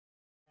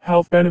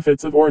Health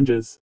benefits of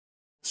oranges.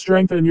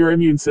 Strengthen your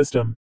immune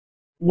system.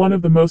 One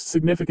of the most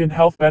significant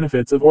health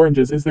benefits of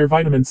oranges is their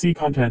vitamin C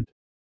content.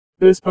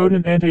 This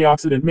potent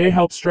antioxidant may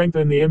help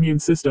strengthen the immune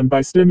system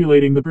by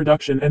stimulating the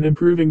production and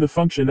improving the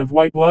function of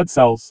white blood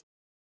cells.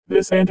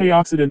 This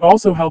antioxidant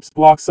also helps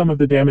block some of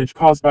the damage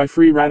caused by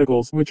free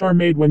radicals, which are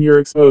made when you're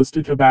exposed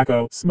to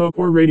tobacco, smoke,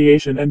 or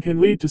radiation, and can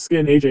lead to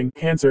skin aging,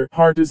 cancer,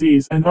 heart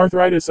disease, and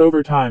arthritis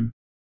over time.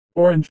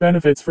 Orange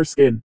benefits for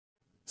skin.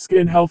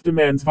 Skin health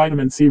demands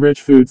vitamin C-rich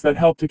foods that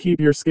help to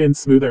keep your skin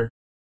smoother.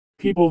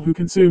 People who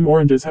consume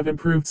oranges have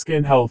improved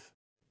skin health.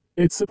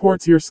 It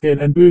supports your skin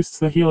and boosts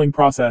the healing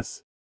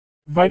process.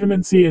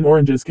 Vitamin C in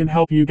oranges can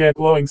help you get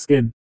glowing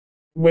skin.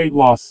 Weight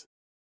loss.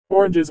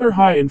 Oranges are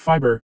high in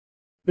fiber.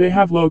 They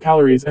have low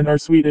calories and are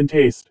sweet in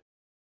taste.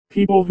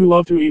 People who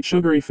love to eat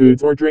sugary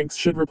foods or drinks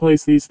should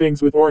replace these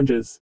things with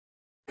oranges.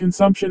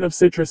 Consumption of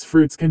citrus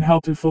fruits can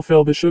help to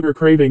fulfill the sugar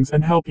cravings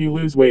and help you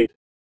lose weight.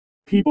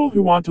 People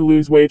who want to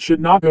lose weight should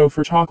not go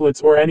for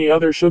chocolates or any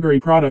other sugary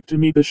product to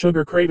meet the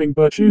sugar craving,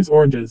 but choose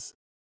oranges.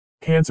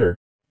 Cancer.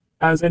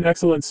 As an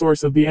excellent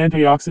source of the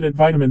antioxidant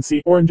vitamin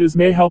C, oranges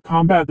may help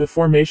combat the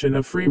formation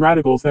of free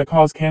radicals that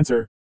cause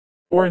cancer.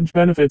 Orange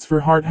benefits for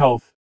heart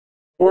health.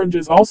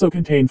 Oranges also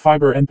contain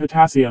fiber and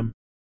potassium.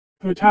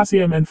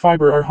 Potassium and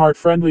fiber are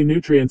heart-friendly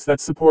nutrients that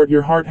support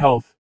your heart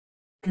health.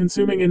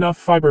 Consuming enough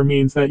fiber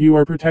means that you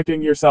are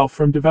protecting yourself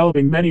from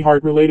developing many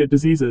heart-related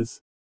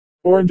diseases.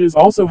 Oranges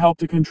also help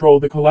to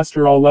control the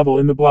cholesterol level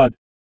in the blood.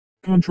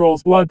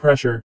 Controls blood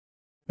pressure.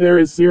 There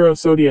is zero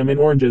sodium in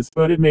oranges,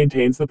 but it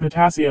maintains the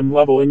potassium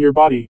level in your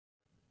body.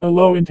 A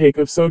low intake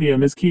of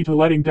sodium is key to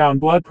letting down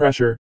blood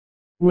pressure.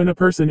 When a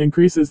person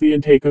increases the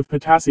intake of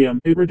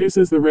potassium, it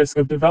reduces the risk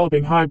of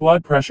developing high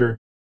blood pressure.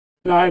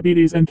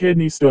 Diabetes and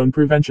kidney stone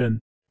prevention.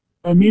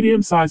 A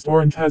medium-sized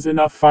orange has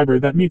enough fiber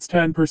that meets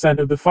 10%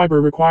 of the fiber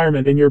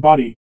requirement in your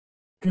body.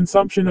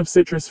 Consumption of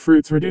citrus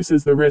fruits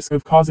reduces the risk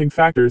of causing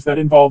factors that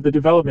involve the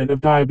development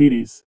of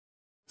diabetes.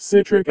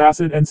 Citric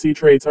acid and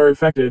citrates are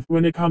effective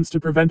when it comes to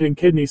preventing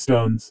kidney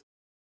stones.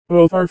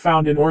 Both are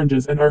found in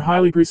oranges and are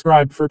highly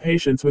prescribed for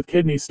patients with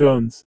kidney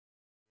stones.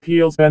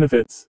 Peels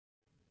benefits.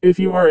 If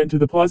you are into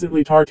the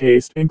pleasantly tart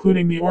taste,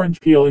 including the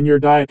orange peel in your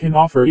diet can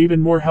offer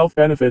even more health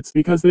benefits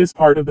because this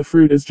part of the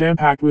fruit is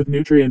jam-packed with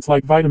nutrients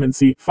like vitamin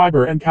C,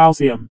 fiber, and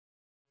calcium.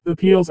 The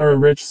peels are a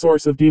rich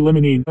source of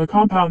D-limonene, a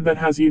compound that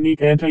has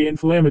unique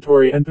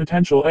anti-inflammatory and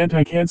potential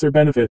anti-cancer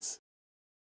benefits.